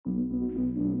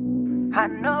I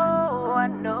know, I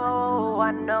know,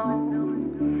 I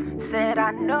know. Said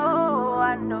I know,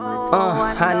 I know,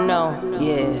 I know,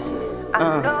 yeah.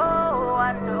 I know,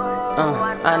 I know,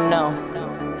 I know.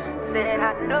 Said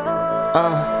I know.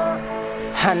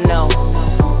 I know.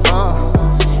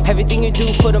 Everything you do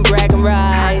for them bragging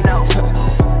rights.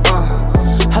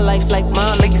 Her life like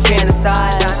mine make you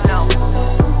fantasize.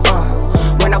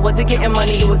 When I wasn't getting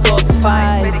money, it was all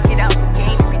suffice.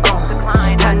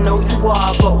 I know you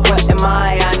are, but what am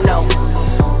I? I know.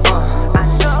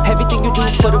 Everything you do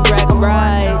for the bragging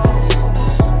rights.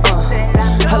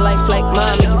 Her life like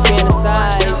mine make you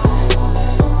fantasize.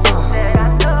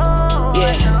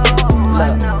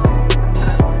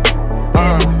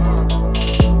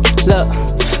 Look,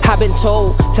 I've been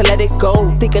told to let it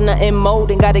go. Thinking nothing more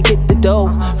than gotta get the dough.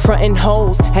 Frontin'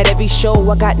 hoes at every show.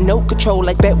 I got no control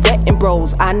like Bet Wettin'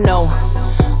 Bros. I know.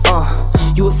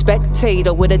 You a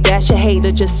spectator with a dash of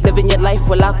hater. Just living your life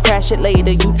while I'll crash it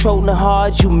later. You trolling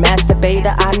hard, you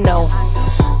masturbator. I know.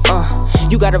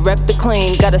 You gotta rep the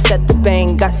claim, gotta set the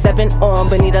bang. Got 7 on,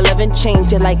 but need 11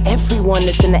 chains. You're like everyone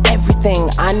that's into everything.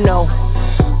 I know.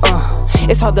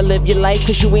 It's hard to live your life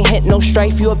cause you ain't hit no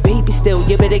strife. You a baby still,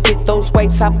 you better get those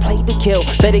wipes. I play to kill,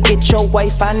 better get your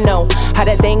wife. I know how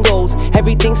that thing goes,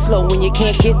 everything's slow when you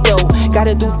can't get dough.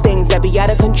 Gotta do things that be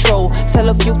out of control. Sell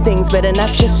a few things, better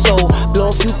not your soul. Blow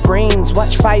a few brains,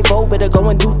 watch 5-0. Better go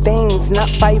and do things, not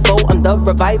 5-0, I'm the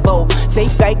revival.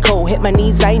 Safe Geico, hit my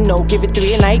knees, I know. Give it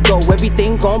 3 and I go,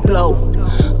 everything gon' blow.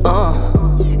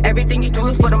 Everything you do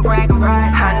is for them bragging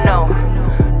rights. I know.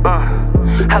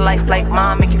 Her life like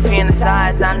mine make you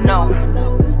fantasize, I know.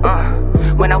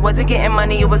 When I wasn't getting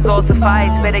money, it was all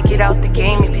suffice. Better get out the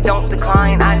game if you don't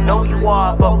decline. I know you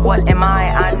are, but what am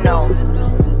I? I know.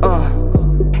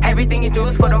 Everything you do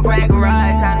is for them bragging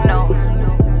rights, I know.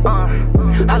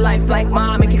 Her life like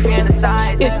mine make you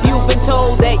fantasize. If you've been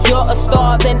told that you're a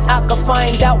star, then I can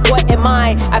find out what am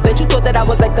I. I bet you thought that I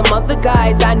was like them other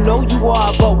guys. I know you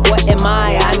are, but what am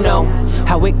I? I know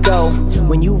how it go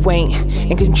when you ain't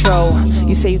in control.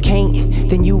 You say you can't,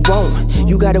 then you won't.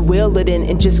 You gotta will it in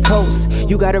and just coast.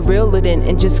 You gotta reel it in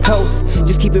and just coast.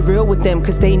 Just keep it real with them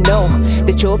cause they know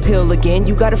that you'll appeal again.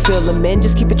 You gotta feel them in,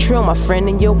 just keep it trill my friend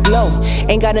and you'll blow.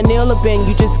 Ain't gotta kneel up in,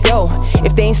 you just go.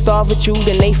 If they ain't starved with you,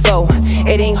 then they foe.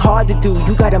 It ain't hard to do,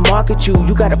 you gotta market you.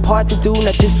 You got a part to do,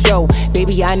 not just go.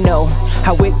 Baby, I know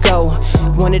how it go.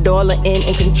 Want it all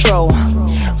in control.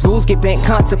 Rules get bent,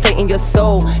 contemplating your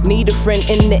soul. Need a friend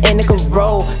in the end that can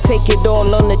roll. Take it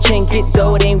all on the chin, get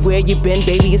dough. It ain't where you been,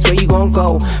 baby, it's where you gon'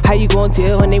 go. How you gon'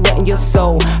 deal when they wettin' your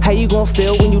soul? How you gon'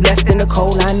 feel when you left in the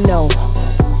cold? I know,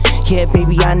 yeah,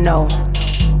 baby, I know.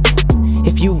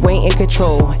 If you ain't in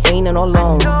control, ain't in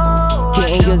alone, get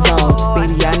in your zone,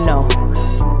 baby, I know.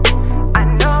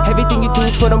 Everything you do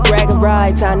is for them bragging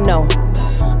rights, I know.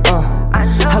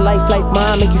 Her life like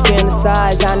mine make you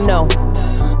fantasize, I know.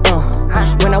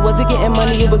 When I wasn't getting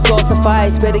money, it was all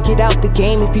suffice. Better get out the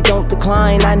game if you don't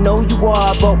decline. I know you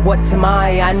are, but what am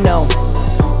I? I know.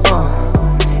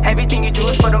 Everything you do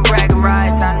is for them bragging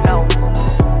rights, I know.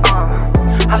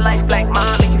 Her life like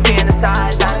mine make you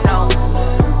fantasize, I know.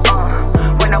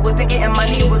 When I wasn't getting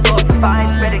money, it was all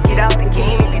suffice. Better get out the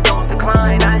game if you don't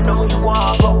decline. I know you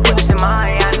are, but what am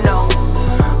I? I know.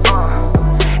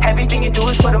 Everything you do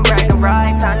is for them bragging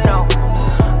rights, I know.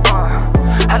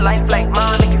 Her life like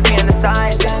mine make you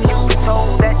fantasize. If you've been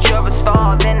told that you're a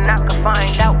star, then I can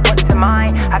find out what am I.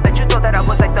 I bet you thought that I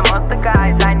was like them other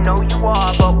guys. I know you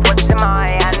are, but what am I?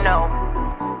 I know.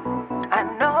 I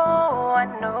know, I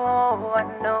know, I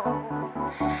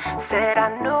know. Said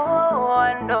I know,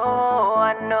 I know,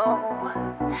 I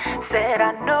know. Said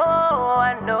I know,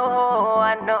 I know,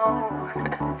 I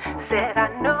know. Said I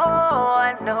know,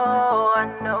 I know, I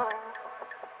know.